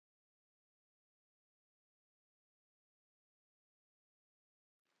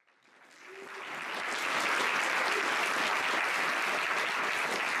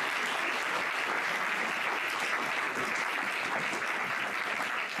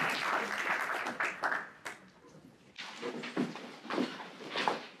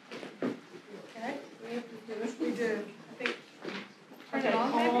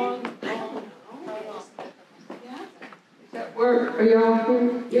Are y'all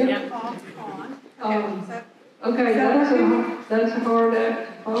here? Yeah. Okay, that's a hard act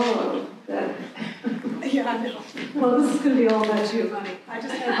to follow. That. Yeah, I know. Well, this is going to be all about you, honey. I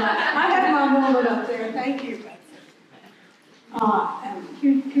had my moment up there. Thank you. And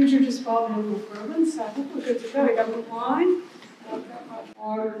Future just bought me a little bourbon, so I think we're good to go. I got a little wine. I've got my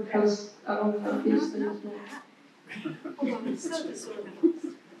water because I don't know these things now. Hold on,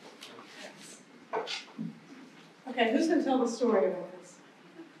 okay, who's going to tell the story about this?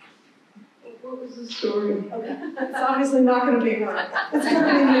 What was the story? Okay, it's obviously not going to be her. It's going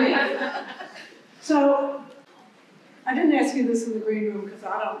to be me. So, I didn't ask you this in the green room because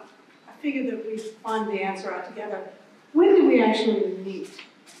I figured that we'd find the answer out together. When did we actually meet?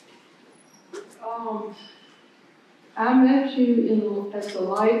 I met you at the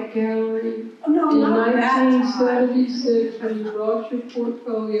Light Gallery in 1976 when you brought your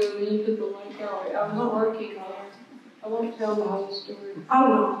portfolio into the Light Gallery. I was working there. I won't tell the whole story. I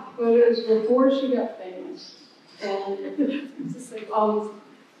will. But it was before she got famous. And on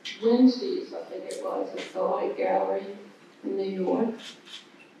Wednesdays, I think it was, at the Light Gallery in New York,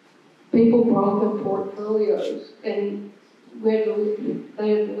 people brought their portfolios, and they had to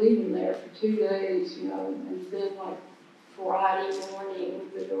leave them there for 2 days, you know, and then like Friday morning,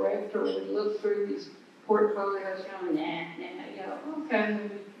 the director would look through these portfolios and go, nah, you know, okay.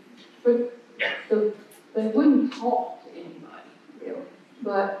 But they wouldn't talk to anybody, really.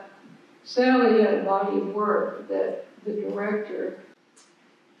 But Sally had a body of work that the director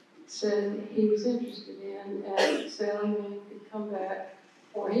said he was interested in, and Sally Mann could come back,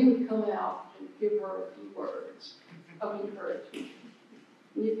 or he would come out and give her a few words of encouragement.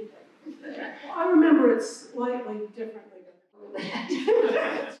 You can take it. Well, I remember it slightly differently.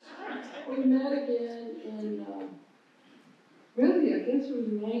 We met again in, really, I guess it was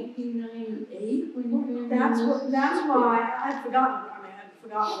 1998 when you came. That's why I'd forgotten. I mean, I had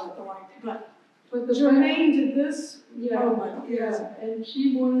forgotten about the Light, but Jermaine did this. Yeah, and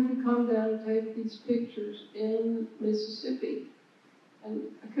she wanted to come down and take these pictures in Mississippi, and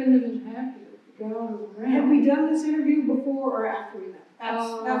I couldn't have been happier to go around. Have we done this interview before or after we met?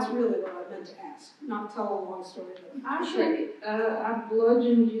 That's really what I meant to ask, not tell a long story. Actually, I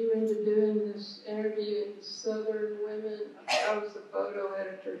bludgeoned you into doing this interview in Southern Women. I was the photo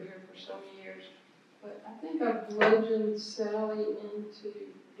editor here for some years, but I think I bludgeoned Sally into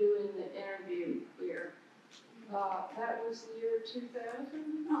doing the interview here. That was the year 2000?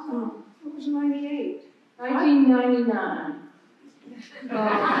 It was 98. 1999.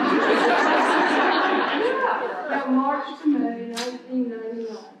 March to May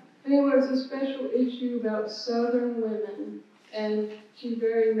 1999. Anyway, it was a special issue about Southern women, and she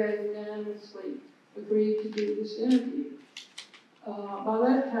very magnanimously agreed to do this interview. By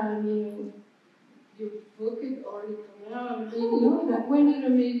that time, you know, your book had already come out. When did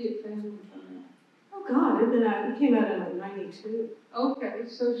Immediate Family come out? Oh God, it came out in 92. Okay,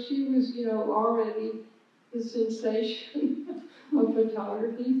 so she was, you know, already the sensation of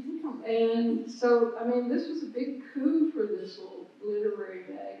photography. And so, I mean, this was a big coup for this little literary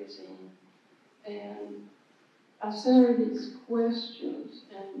magazine. And I sent her these questions,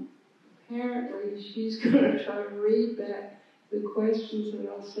 and apparently she's going to try to read back the questions that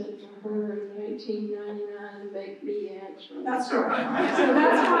I sent to her in 1999 and make me answer them. That's right. So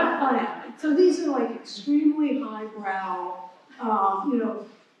that's my plan. So these are like extremely highbrow, you know,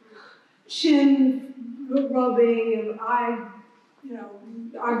 chin rubbing and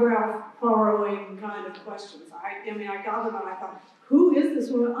eyebrow furrowing kind of questions. I mean, I got them and I thought, who is this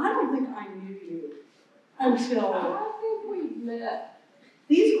woman? I don't think I knew you until. I think we met.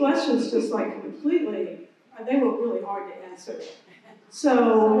 These questions just like completely, they were really hard to answer. So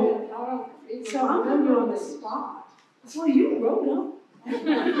I'm putting you on the spot. Well, you wrote them. I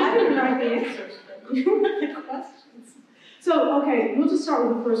didn't write the answers, but you wrote the questions. So, okay, we'll just start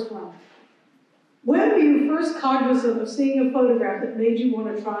with the first one. When were you first cognizant of seeing a photograph that made you want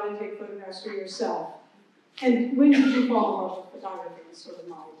to try to take photographs for yourself? And when did you fall in love with photography? Is sort of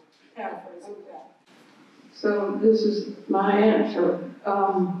my paraphrase of that. So this is my answer.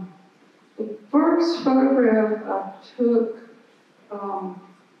 The first photograph I took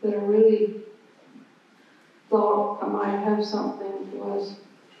that I really thought I might have something was,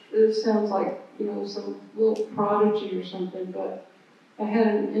 this sounds like, you know, some little prodigy or something, but I had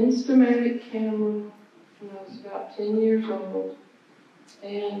an Instamatic camera when I was about 10 years old,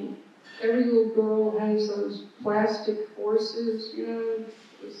 and every little girl has those plastic horses, you know.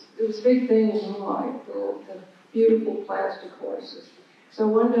 It was a big thing in my life, the beautiful plastic horses. So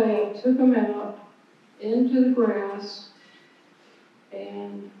one day I took them out into the grass,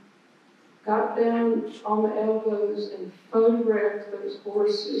 and got down on the elbows and photographed those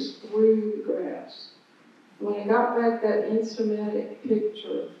horses through the grass. When I got back that instamatic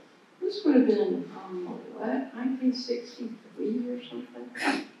picture, this would have been, 1963 or something.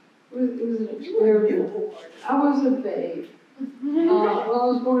 It was an experiment. I was a babe. Well, I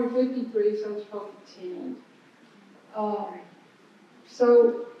was born in 53, so I was probably 10.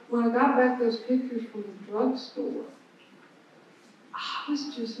 So when I got back those pictures from the drugstore, I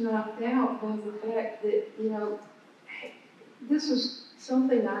was just knocked out by the fact that, hey, this was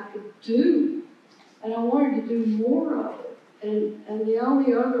something I could do, and I wanted to do more of it. And the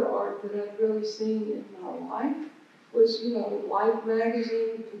only other art that I'd really seen in my life was, Life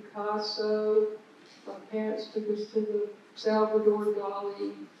magazine, Picasso. My parents took us to the Salvador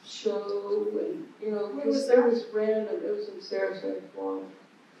Dali show, and, it was random. It was in Sarasota, Florida.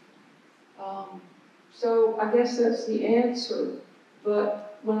 So I guess that's the answer.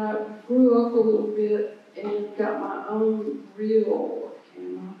 But when I grew up a little bit and got my own real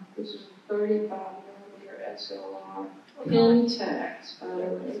camera, which is a 35mm SLR, Pentax, by the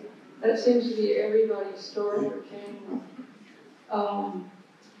way. That seems to be everybody's starter camera.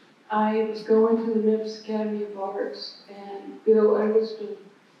 I was going to the Memphis Academy of Arts, and Bill Eggleston,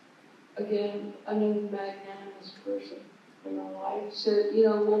 again, another magnanimous person in my life, said,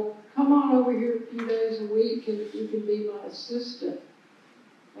 well, come on over here a few days a week and you can be my assistant.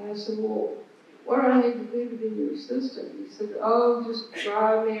 And I said, well, what do I need to do to be your assistant? He said, oh, just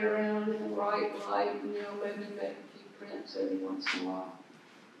drive me around in the right light, and, maybe make a few prints every once in a while.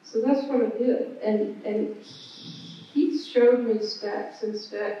 So that's what I did. And he showed me stacks and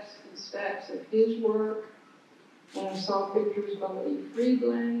stacks and stacks of his work. And I saw pictures by Lee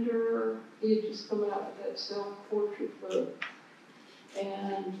Friedlander. He had just come out with that self-portrait book.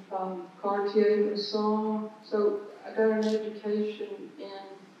 And Cartier-Bresson. So I got an education in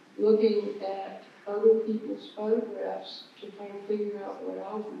looking at other people's photographs to try to figure out what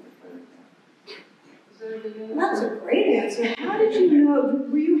I wanted to photograph. Is that a good answer? That's a great answer. How did you know?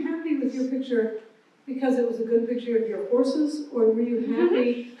 Were you happy with your picture because it was a good picture of your horses, or were you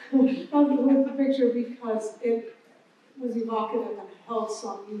happy with the picture because it was evocative and held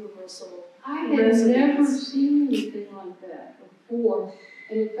some universal I had never seen anything like that before.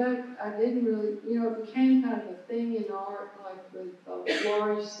 And in fact, I didn't really, it became kind of a thing in art, like with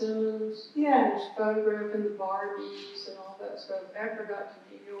Laurie Simmons, yeah, who's photographing the Barbies and all that stuff. After I got to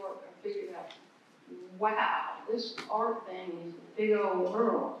New York, I figured out, wow, this art thing is a big old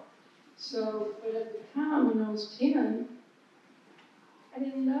world. So, but at the time when I was 10, I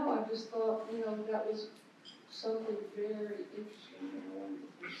didn't know. I just thought, that was something very interesting that I wanted to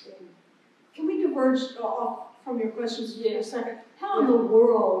pursue. Can we diverge off from your questions for a second? How in Yeah. the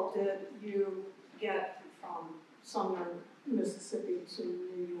world did you get from Sumner, Mississippi to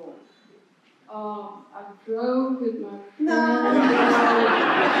New York? I drove with my No.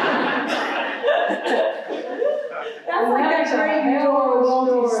 That's like a great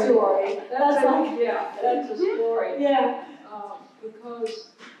story. That's a story. Yeah.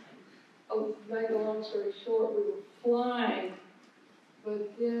 Because, make a long story short, we were flying, but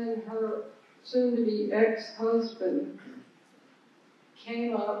then her soon-to-be ex-husband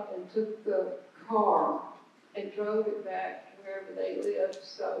came up and took the car and drove it back wherever they lived.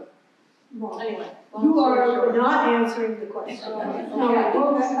 So, anyway, you are not answering the question.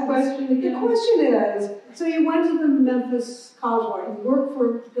 What was the question again? The question is, so you went to the Memphis College of Art, you worked for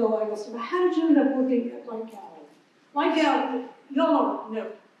Bill Eggleston, but how did you end up working at Light Gallery? Light Gallery, y'all don't know,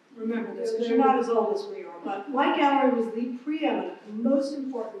 remember this, because you're not as old as we are, but Light Gallery was the preeminent, most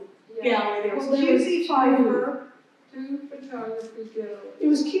important gallery. There was Cusey Pfeiffer. Two photography galleries. It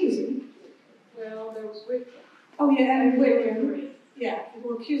was Cusey. Well, there was Whitman. Oh yeah, and Whitman. Yeah,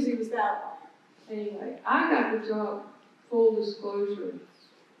 well Cusey was that one. Anyway, I got the job, full disclosure,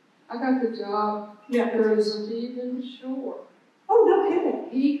 I got the job for Stephen Shore. Oh, no kidding.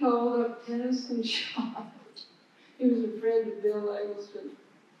 He called up Tennyson Shaw. He was a friend of Bill Eggleston.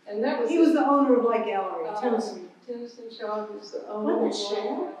 And that was he was the owner of Light Gallery, Tennyson. Tennyson Shaw was the owner of Light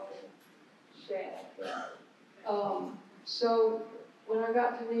Gallery. So when I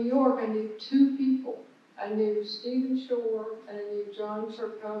got to New York, I knew two people. I knew Stephen Shore and I knew John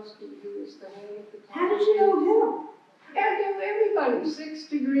Sharkowski, who was the head of the company. How did you know him? I knew everybody. 6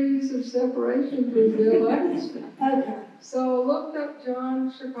 degrees of separation from Bill Eggleston. Okay. So I looked up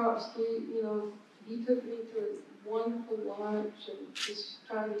John Sharkowski. He took me to a wonderful lunch and just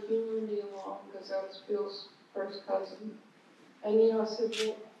trying to humor me along because I was Bill's first cousin. And I said,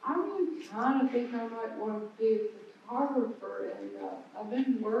 well, I really kind of think I might want to be a photographer, and I've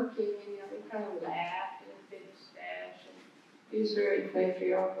been working, and he kind of laughed and big stash, and he was very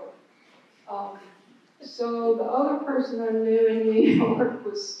patriarchal. So the other person I knew in New York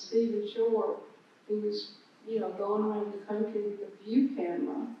was Stephen Shore, who was, going around the country with a view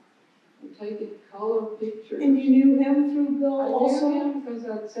camera and taking color pictures. And you knew him through Bill also? I knew him because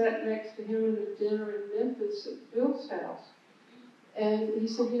I'd sat next to him at a dinner in Memphis at Bill's house. And he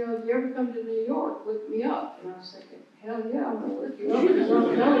said, if you ever come to New York, look me up. And I was thinking, hell yeah, I'm going to look you up because I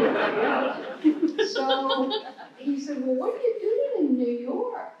don't know anybody else. So he said, well, what are you doing in New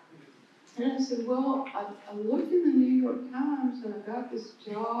York? And I said, well, I looked in the New York Times and I got this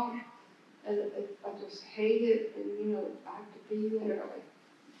job and I just hate it. And, I have to be there like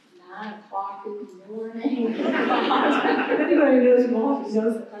 9 o'clock in the morning. Anybody knows Maude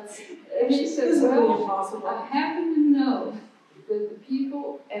knows that that's and he said, well, impossible. I happen to know that the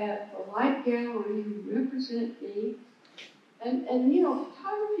people at the Light Gallery who represent me, and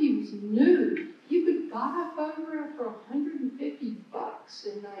photography was new. You could buy a photograph for $150 in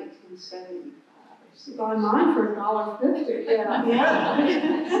 1975. Buy mine for $1.50.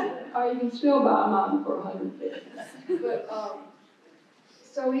 Yeah. Or you can still buy mine for $150. But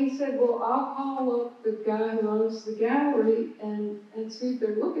so he said, well, I'll call up the guy who owns the gallery and see if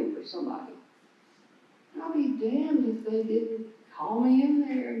they're looking for somebody. I'll be damned if they didn't call me in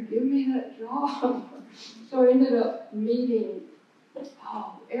there and give me that job. So I ended up meeting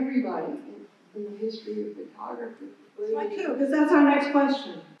everybody in the history of photography. Like you, because that's our next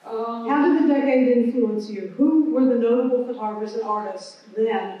question. How did the decade influence you? Who were the notable photographers and artists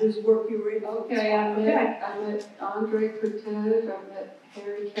then whose work you were able to I met Andre Cortez, I met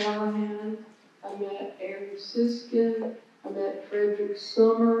Harry Callahan, I met Aaron Siskin, I met Frederick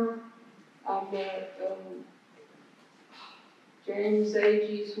Summer, I met James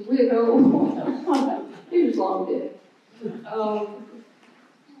Agee's widow. He was long dead.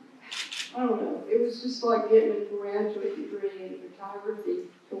 I don't know. It was just like getting a graduate degree in photography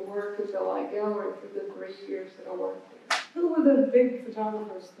to work at the Light Gallery for the 3 years that I worked there. Who were the big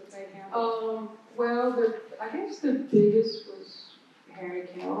photographers that they had? Well, I guess the biggest was Harry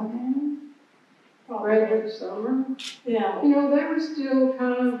Callahan, Frederick Summer. Yeah. They were still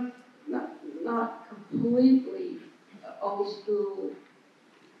kind of not completely old school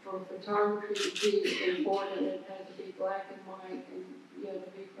for photography to be important. It had to be black and white, and you had to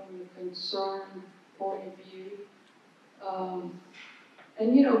be from the concerned point of view.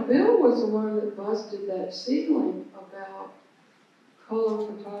 And Bill was the one that busted that ceiling about color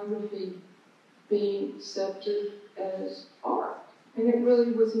photography being accepted as art. And it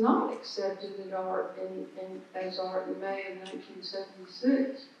really was not accepted as art as art in May of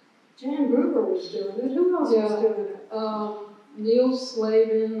 1976. Jan Gruber was doing it. Who else was doing it? Neil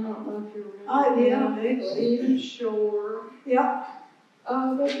Slavin, I don't know if you remember. Yeah, maybe. Stephen Shore. Yeah.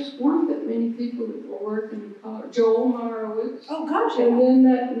 There just weren't that many people that were working in color. Joel Marowitz. Oh, gosh, yeah. And then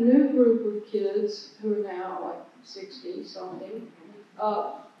that new group of kids who are now like 60-something.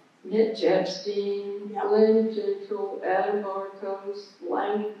 Nick Jepstein, yep. Glenn Gentle, Adam Bartos,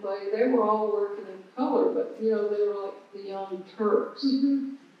 Lang Clay. They were all working in color, but they were like the Young Turks.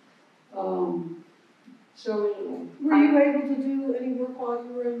 Mm-hmm. So anyway. Were you able to do any work while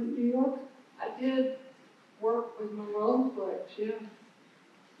you were in New York? I did work with Malone Flex, yeah.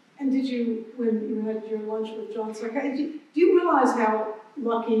 And did you, when you had your lunch with John Sarkis, do you realize how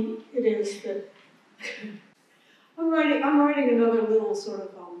lucky it is that I'm writing another little sort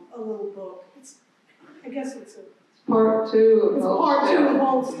of a little book. I guess it's part two of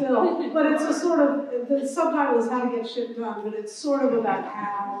Hold Still, but it's a sort of, the subtitle is How to Get Shit Done, but it's sort of about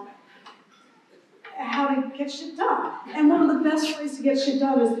how to get shit done. And one of the best ways to get shit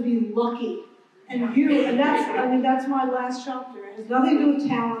done is to be lucky. And that's my last chapter. It has nothing to do with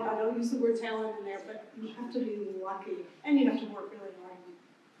talent. I don't use the word talent in there, but you have to be lucky. And you have to work really hard.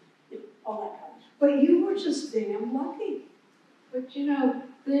 All that kind of stuff. But you were just damn lucky. But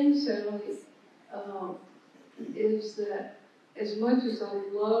things, Sally, is that as much as I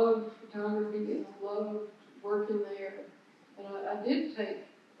love photography and I love working there, and I did take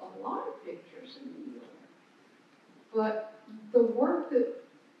a lot of pictures in New York, but the work that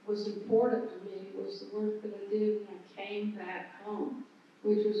was important to me was the work that I did when I came back home,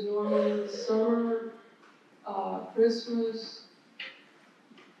 which was normally in the summer, Christmas,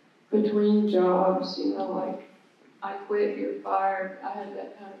 between jobs, like I quit, you're fired. I had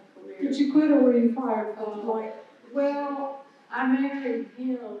that kind of career. Did you quit or were you fired? Well, I married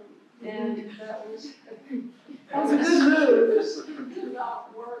him, and that was a good move. To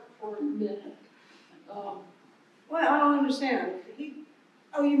not work for a minute. Well, I don't understand. You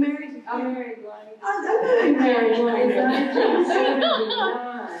married? I married Lane. I married Lane. In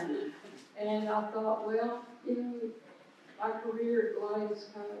 1979, and I thought, well, my career at Lane is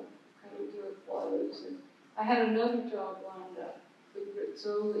kind happened to it close. And I had another job lined up with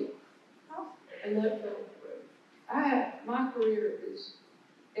Rizzoli, and that fell through. My career is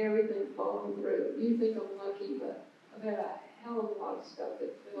everything falling through. You think I'm lucky, but I've had a hell of a lot of stuff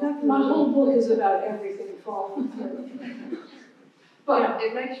that fell through. My whole book is about everything falling through. But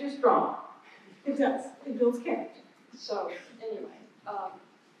it makes you strong. It does. It builds character. So, anyway.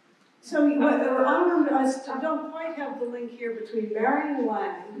 So, I don't quite have the link here between Marion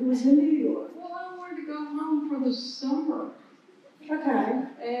Lang, who was in New York. Well, I wanted to go home for the summer. Okay.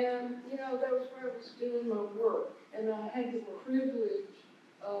 And, that was where I was doing my work. And I had the privilege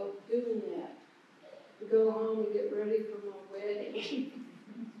of doing that. To go home and get ready for my wedding.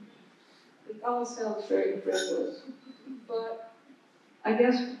 It all sounds very frivolous. But I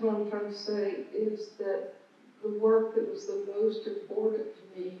guess what I'm trying to say is that the work that was the most important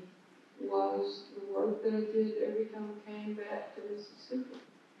to me was the work that I did every time I came back to Mississippi.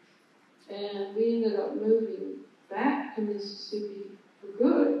 And we ended up moving back to Mississippi for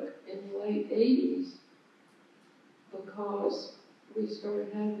good in the late 80s because we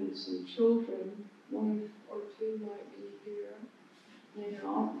started having some children. One or two might be here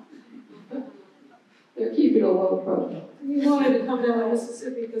now. They're keeping a low profile. You wanted to come down to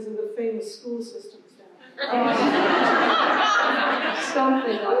Mississippi because of the famous school systems down there.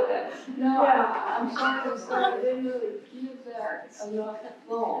 Something like that. No, Yeah. I'm sorry to say I didn't really give that enough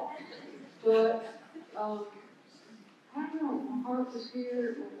thought. But, I don't know, my heart was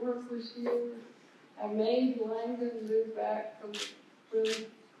here, my work was here. I made Langdon move back from a really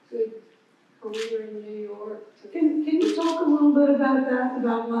good career in New York. Can you talk a little bit about that,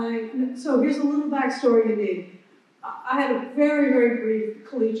 about Lang? So here's a little backstory you need. I had a very, very brief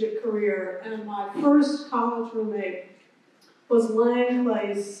collegiate career, and my first college roommate was Lang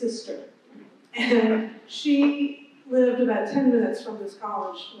Clay's sister. And she lived about 10 minutes from this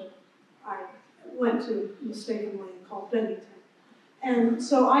college that I went to mistakenly called Bennington. And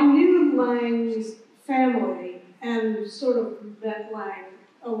so I knew Lang's family and sort of met Lang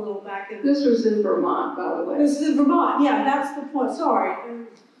a little back in... This was in Vermont, by the way. This is in Vermont, yeah, that's the point. Sorry, I'm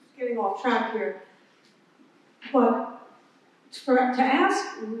getting off track here. But to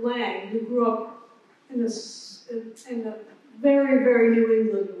ask Lang, who grew up in a very, very New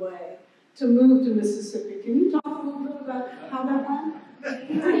England way, to move to Mississippi, can you talk a little bit about how that went?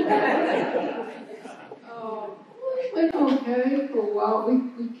 It went okay for a while.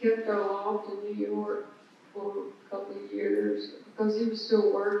 We kept our loft in New York for a couple of years because he was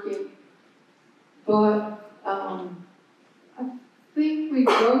still working. But I think we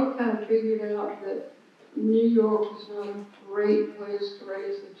both kind of figured out that New York was not a great place to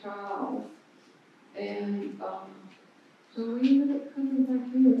raise a child. And so we ended up coming back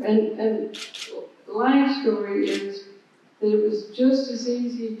here. And the Lang story is that it was just as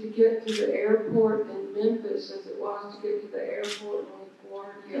easy to get to the airport in Memphis as it was to get to the airport in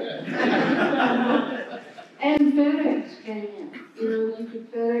LaGuardia. And FedEx came in. You could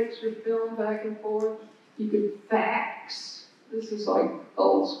FedEx your film back and forth. You could fax. This is like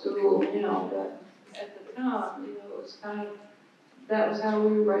old school now, but at the time, it was kind of, that was how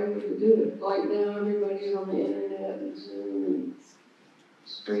we were able to do it. Like now, everybody's on the internet and Zoom and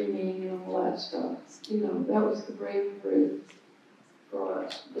streaming and all that stuff. That was the breakthrough for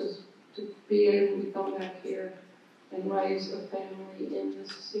us, was to be able to come back here and raise a family in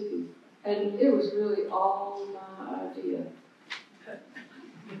Mississippi. And it was really all my idea.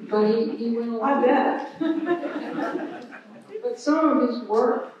 But he went along. I bet. But some of his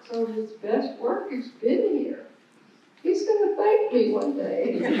work, some of his best work has been here. He's going to thank me one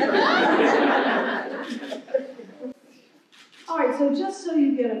day. All right, so just so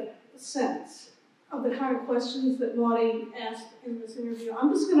you get a sense of the kind of questions that Maude asked in this interview, I'm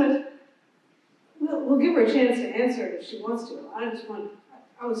just going to, we'll give her a chance to answer it if she wants to.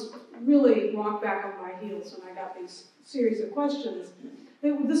 I was really rocked back on my heels when I got these series of questions.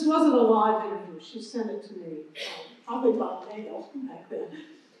 This wasn't a live interview. She sent it to me, probably by mail back then.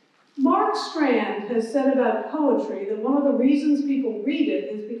 Mark Strand has said about poetry that one of the reasons people read it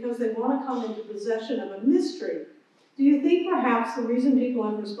is because they want to come into possession of a mystery. Do you think perhaps the reason people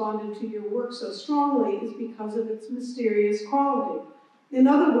have responded to your work so strongly is because of its mysterious quality? In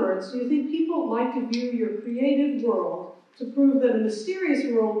other words, do you think people like to view your created world to prove that a mysterious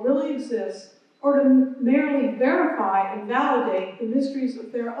world really exists, or to merely verify and validate the mysteries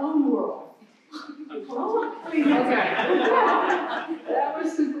of their own world? Okay. That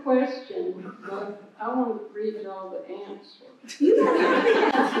was the question, but I want to read y'all the answer. You don't have the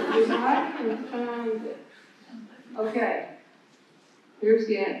answer. Because I can find it. Okay. Here's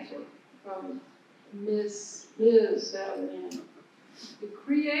the answer from Ms. Sally Mann. The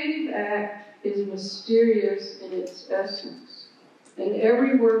creative act is mysterious in its essence, and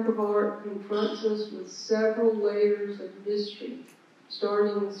every work of art confronts us with several layers of mystery,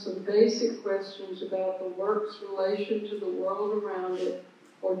 starting with some basic questions about the work's relation to the world around it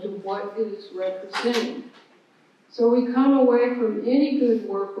or to what it is representing. So we come away from any good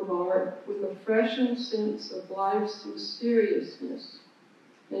work of art with a freshened sense of life's mysteriousness.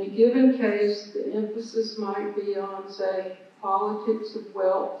 In a given case, the emphasis might be on, say, politics of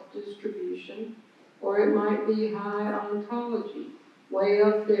wealth distribution, or it might be high ontology, way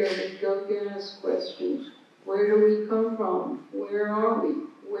up there with Gauguin's questions. Where do we come from? Where are we?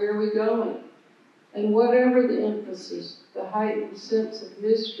 Where are we going? And whatever the emphasis, the heightened sense of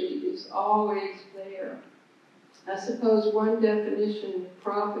mystery is always there. I suppose one definition of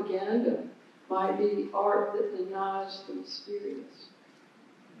propaganda might be art that denies the mysterious.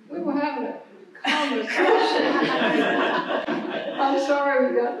 We were having a conversation. I'm sorry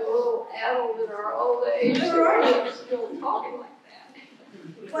we got a little addled in our old age. We're still talking like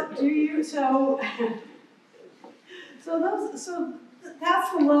that. What do you, so that's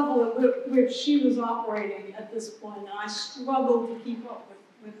the level at which she was operating at this point, and I struggled to keep up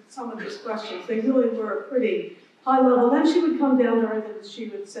with some of these questions. They really were pretty high level. Then she would come down to earth and she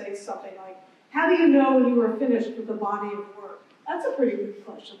would say something like, how do you know when you were finished with the body of work? That's a pretty good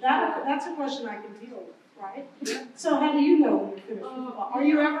question. That's a question I can deal with, right? So how do you know when you're finished with the body? Are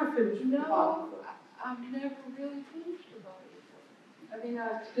you ever finished with the body of work? I've never really finished the body of work. I mean,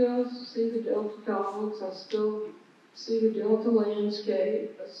 I still see the Delta dogs, I still see the Delta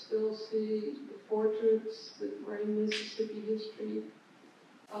landscape, I still see the portraits that bring Mississippi history.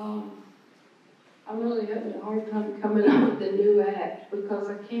 I'm really having a hard time coming up with a new act because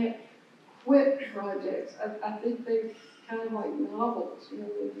I can't quit projects. I think they're kind of like novels,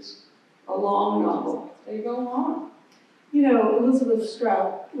 they're just a long novel. They go on. Elizabeth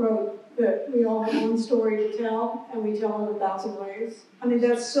Strout wrote that we all have one story to tell, and we tell it 1,000 ways. I mean,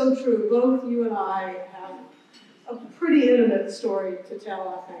 that's so true. Both you and I have a pretty intimate story to tell,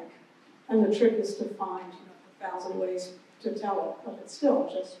 I think. And the trick is to find 1,000 ways to tell it, but it's still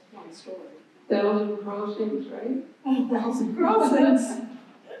just one story. 1,000 crossings, right? 1,000 crossings.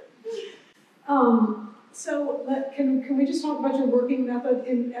 Can we just talk about your working method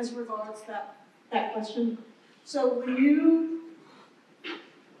as regards that question? So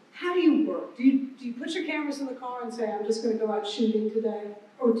how do you work? Do you put your cameras in the car and say, I'm just going to go out shooting today?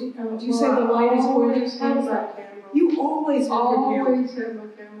 Or do you say the light is gorgeous? How does that camera? You always have your camera. Always have my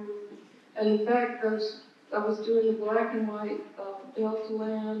camera with me. And in fact, I was doing the black and white Delta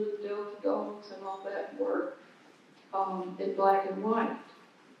land and Delta dogs and all that work in black and white.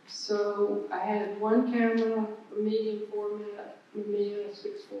 So I had one camera, a medium format, Mamiya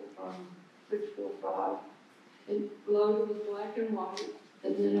 645, and loaded with black and white.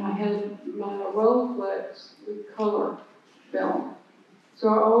 And then I had my Rolleiflex with color film. So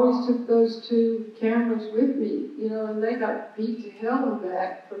I always took those two cameras with me, and they got beat to hell and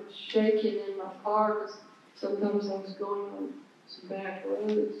back from shaking in my car because sometimes I was going on some back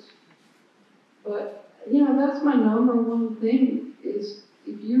roads. But, that's my number one thing is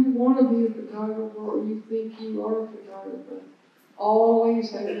if you want to be a photographer or you think you are a photographer,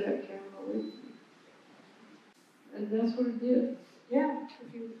 always have that camera with you. And that's what I did. Yeah.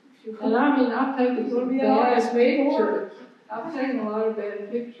 And I mean, I've taken some bad pictures. I've taken a lot of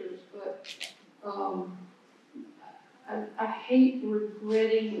bad pictures, but I hate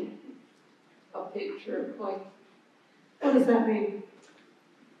regretting a picture. Like, what does that mean?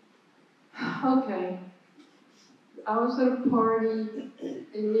 Okay. I was at a party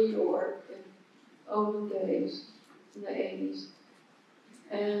in New York in olden days, in the 80s,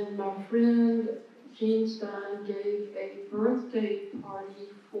 and my friend Jean Stein gave a birthday party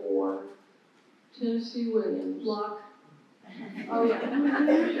for Tennessee Williams. Luck. Oh, yeah.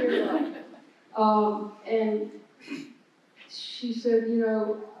 Sure. And she said,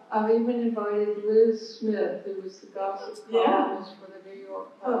 I've even invited Liz Smith, who was the gossip columnist for the New York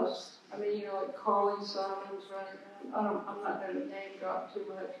Post. I mean, like Carly Simon's running around. I'm not going to name drop too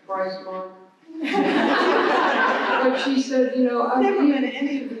much. Bryce Martin. But she said, I've never been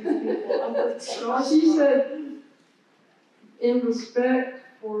any of these people. She said, in respect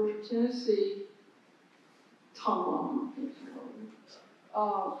for Tennessee, Tom,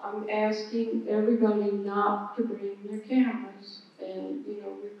 I'm asking everybody not to bring their cameras, and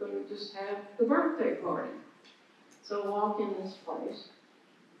we're going to just have the birthday party. So I walk in this place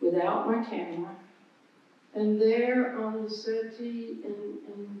without my camera, and there on the settee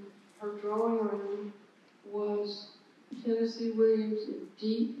in her drawing room was Tennessee Williams in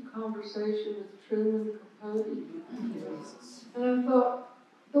deep conversation with Truman podium. And I thought,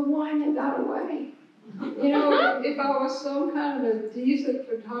 the wine had got away. You know, if I was some kind of a decent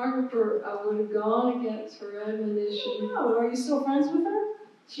photographer, I would have gone against her admonition. Oh, are you still friends with her?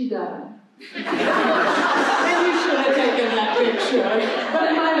 She died. Maybe you should have taken that picture, but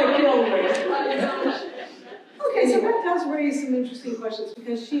it might have killed me. Okay, so that does raise some interesting questions,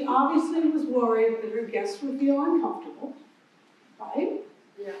 because she obviously was worried that her guests would feel uncomfortable, right?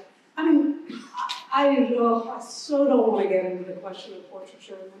 Yeah. I mean, I so don't want to get into the question of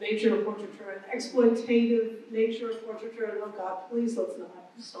portraiture, and the nature of portraiture, and the exploitative nature of portraiture, and oh God, please let's not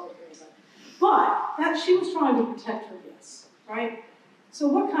start doing that. But that she was trying to protect her guests, right? So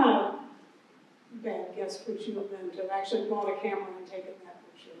what kind of bad guest would you have been to have actually brought a camera and taken that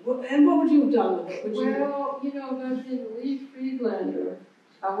picture? And what would you have done with it? Well, you know, if I'd been Lee Friedlander,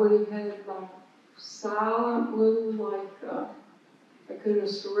 I would have had like silent little I could have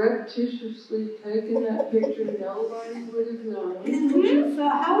surreptitiously taken that picture, nobody would have known. And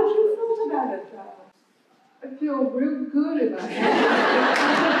how would you feel about it, though? I feel real good about it.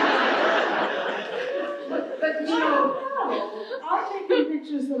 but you know, I've taken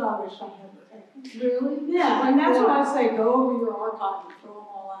pictures that I wish I had taken. Really? Yeah, and that's why I say go over your archive and throw them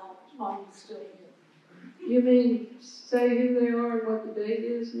all out while you're still here. You mean say who they are and what the date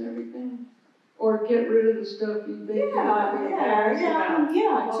is and everything? Or get rid of the stuff you think Yeah, exactly.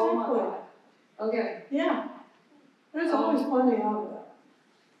 Okay. Yeah. There's always plenty out of that.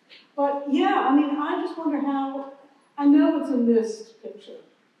 But yeah, I mean, I just wonder how, I know it's a missed picture,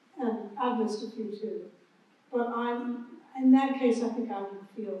 and I've missed a few too, but in that case, I think I would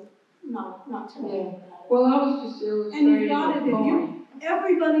feel not terrible about it. Well, I was just illustrating. And you've got it,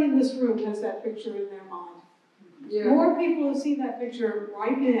 everybody in this room has that picture in their mind. Yeah. More people have seen that picture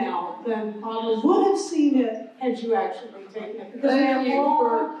right now than probably would have seen it had you actually taken it. Because Thank you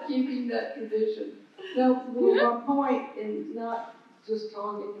for keeping that tradition. Now, my point in not just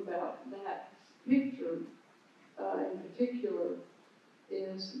talking about that picture in particular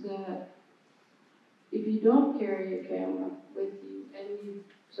is that if you don't carry a camera with you and you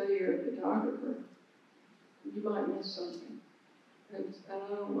say you're a photographer, you might miss something. And I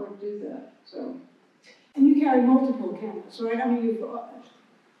don't want to do that, so. And you carry multiple cameras, right? I mean,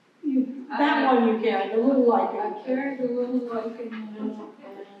 that one you carry, the little Leica. I carry the little Leica now,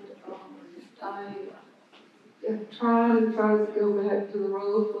 and I have tried to go back to the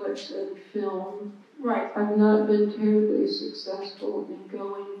Rolleiflex and film. Right. I've not been terribly successful in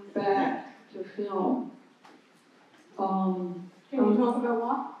going back to film. Can you talk about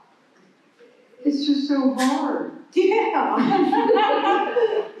what? It's just so hard. Yeah.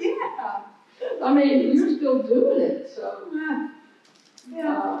 Yeah. I mean, you're still doing it, so.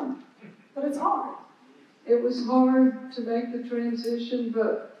 Yeah. But it's hard. It was hard to make the transition,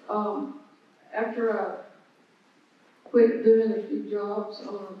 but after I quit doing a few jobs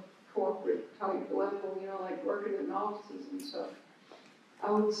on a corporate type level, you know, like working in offices and stuff,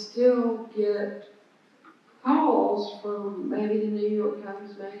 I would still get calls from maybe the New York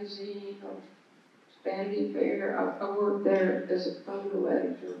Times Magazine or Vanity Fair. I worked there as a photo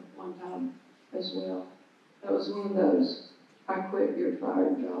editor one time as well. That was one of those I quit, you're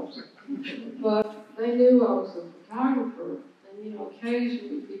fired jobs. But they knew I was a photographer, and you know,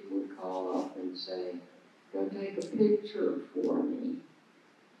 occasionally people would call up and say, go take a picture for me.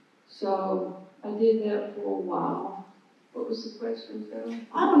 So I did that for a while. What was the question, Phil?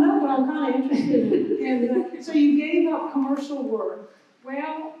 I don't know, but I'm kind of interested in that. So you gave up commercial work.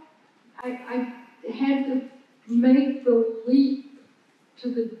 Well, I had to make the leap to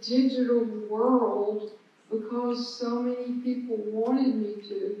the digital world because so many people wanted me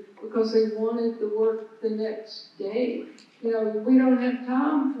to, because they wanted the work the next day. You know, we don't have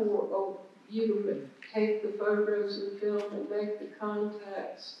time for you to take the photos and film and make the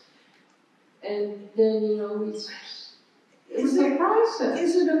contacts. And then, you know, it's a process.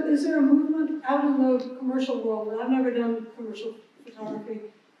 Is there a movement out in the commercial world? And I've never done commercial photography,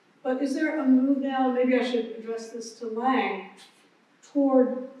 but is there a move now, maybe I should address this to Lang,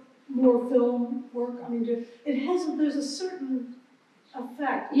 toward more film work? I mean, there's a certain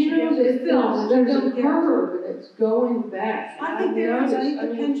effect. You know, there's a curve and it's going back. I think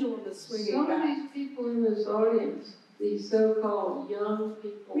the pendulum is swinging back. Some back. of these people in this audience, these so-called young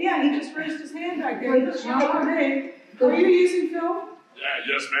people. Yeah, he just raised his hand back there. Are you using film? Yeah,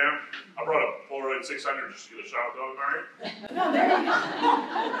 yes, ma'am. I brought a Polaroid 600 just to get a shot of Dog Mary. No, there you go.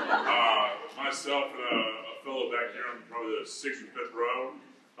 Myself and a fellow back here on probably the 6th or 5th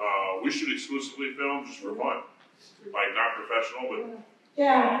row, we shoot exclusively film just for fun. Like, not professional, but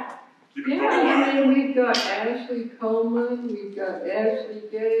yeah. Keep it I mean, we've got Ashley Coleman, we've got Ashley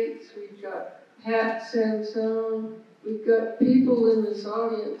Gates, we've got Pat Sansone. We've got people in this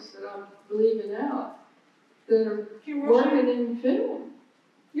audience that I'm leaving out that are working in film.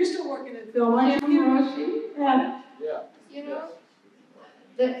 You're still working in film, aren't you? Rushing. Yeah. Yeah. You know,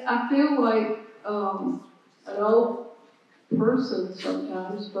 that I feel like an old person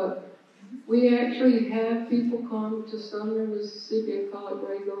sometimes, but we actually have people come to Sumner, Mississippi. I call it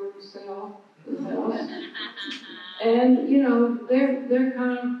Ray Gordon South, the house. And, you know, they're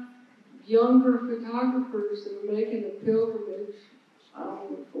kind of younger photographers that are making a pilgrimage. I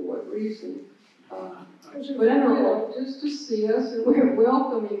don't know for what reason. But, you know, just to see us, and we're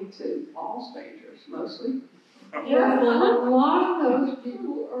welcoming to all strangers, mostly. Yeah, a lot of those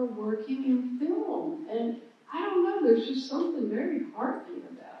people are working in film, and I don't know, there's just something very heartening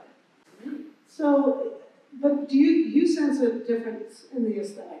about it. So, but do you sense a difference in the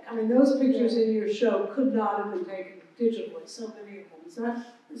aesthetic? I mean, those pictures in your show could not have been taken digitally, so many of them.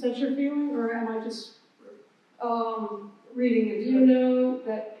 Is that your feeling, or am I just reading into You know,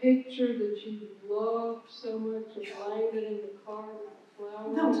 that picture that you love so much of Langdon in the car with the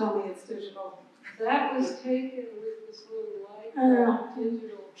flower? Don't tell me it's digital. That was taken with this little light,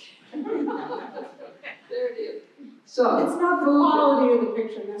 digital. There it is. So it's not the quality of the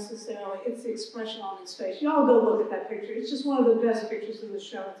picture necessarily, it's the expression on his face. Y'all go look at that picture. It's just one of the best pictures in the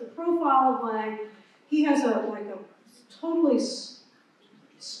show. It's a profile of Lang. He has a totally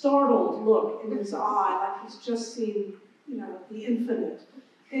startled look in his eye, like he's just seen, you know, the infinite.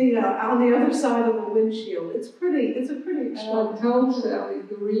 And, you know, on the other side of the windshield. It's a pretty extraordinary. I told Sally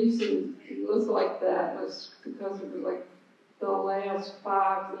the reason he looked like that was because it was like the last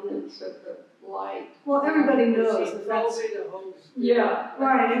 5 minutes of the light. Well, everybody knows that that's... Yeah,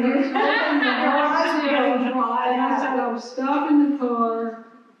 right. And their eyes are dry. And I said, I'm stopping the car.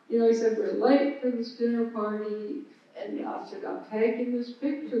 You know, he said, we're late for this dinner party. And I said, I'm taking this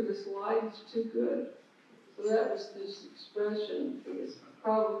picture. This light is too good. So that was this expression. It was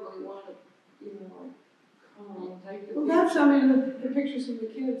probably one of, you know, come on, take the well, picture. that's, I mean, the pictures of the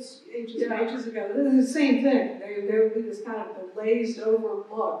kids ages and ages ago, they're the same thing. There would be this kind of glazed over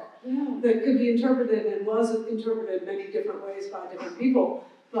look that could be interpreted and was interpreted many different ways by different people.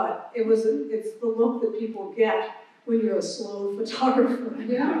 But it's the look that people get when you're a slow photographer.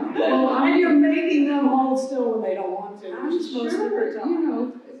 Yeah. Well, and you're making them hold still when they don't want to. I'm sure, you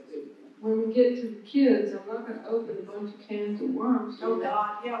know, when we get to the kids, I'm not going to open a bunch of cans of worms. Oh,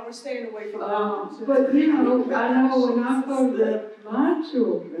 God, yeah, we're staying away from that. But, you know, I know when I photographed my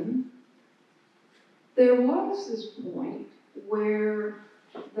children, there was this point where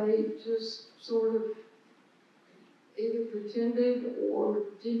they just sort of either pretended or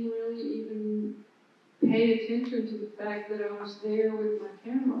didn't really even pay attention to the fact that I was there with my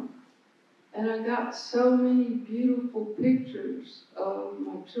camera. And I got so many beautiful pictures of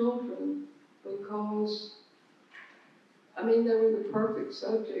my children because, I mean, they were the perfect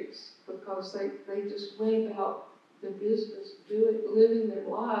subjects because they just went about their business, living their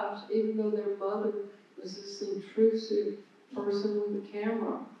lives, even though their mother was this intrusive person with a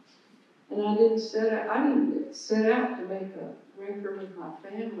camera. And I didn't set out to make a record of my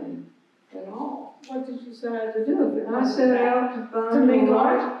family at all. What did you set out to do? I set out to find the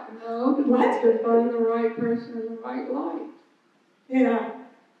right person in the right light. Yeah.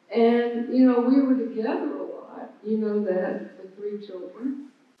 And, you know, we were together a lot. You know that, the 3 children.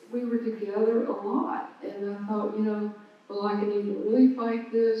 We were together a lot. And I thought, you know, well, I can either really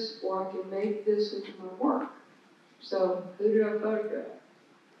fight this or I can make this into my work. So, who did I photograph?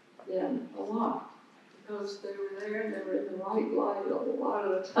 Then, a lot. Because they were there and they were in the right light a lot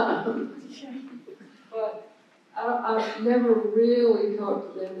of the time. But I've never really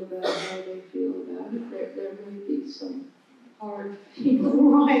talked to them about how they feel about it. There may be some hard feelings.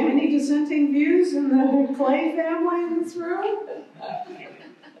 Right. Any dissenting views in the Clay family in this room?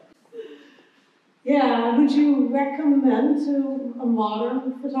 Yeah. Would you recommend to a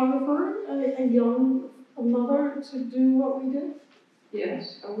modern photographer, a young mother, to do what we did?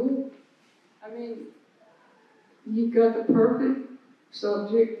 Yes, I would. I mean, you've got the perfect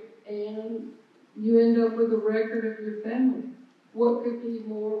subject, and you end up with a record of your family. What could be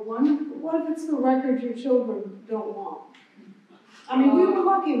more wonderful? What if it's the record your children don't want? I mean, we were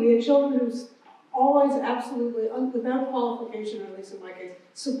lucky. We had children who's always absolutely, without qualification, or at least in my case,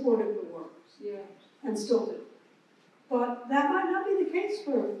 supported the work. Yeah. And still do. But that might not be the case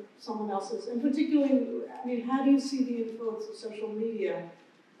for someone else's. And particularly, I mean, how do you see the influence of social media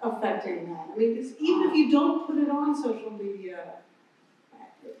affecting that? I mean, even if you don't put it on social media.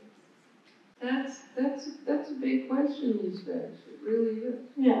 That's a big question these days. It really is.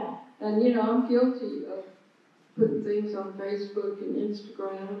 Yeah. And, you know, I'm guilty of putting things on Facebook and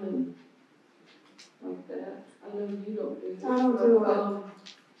Instagram, and like that. I know you don't do it. I don't do it.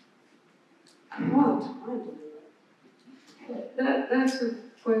 I don't have time to do it. That's a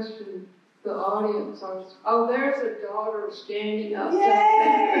question the audience asks. Oh, there's a daughter standing up. Yay! I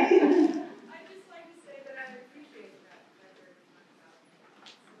just like to say that I appreciate that very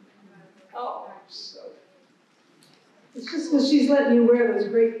much. Oh, so. It's just because she's letting you wear those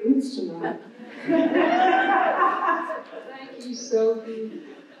great boots tonight. Thank you, Sophie.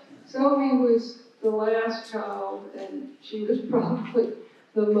 Sophie was the last child, and she was probably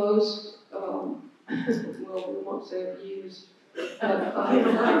the most, well, we won't say abused, but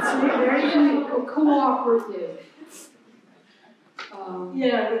cooperative.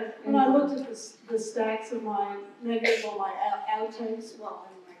 Yeah, but when I looked at the stacks of my negatives on my outtakes, well,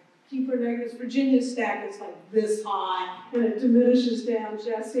 and my keeper negatives, Virginia's stack is like this high, and it diminishes down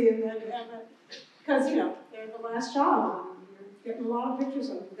Jesse, and then, because, you know, they're the last child, and you're getting a lot of pictures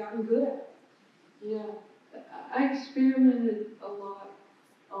of them, you've gotten good at it. Yeah, I experimented a lot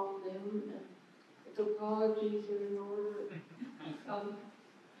on them, and the topologies are in order.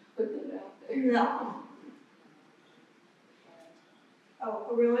 Putting it out there. Yeah.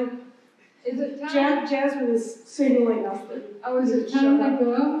 Oh, really? Is it time? Jasmine is signaling us that. Oh, is it time to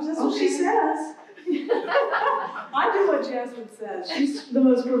go? That's what she says. I do what Jasmine says. She's the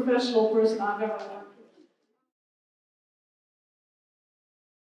most professional person I've ever worked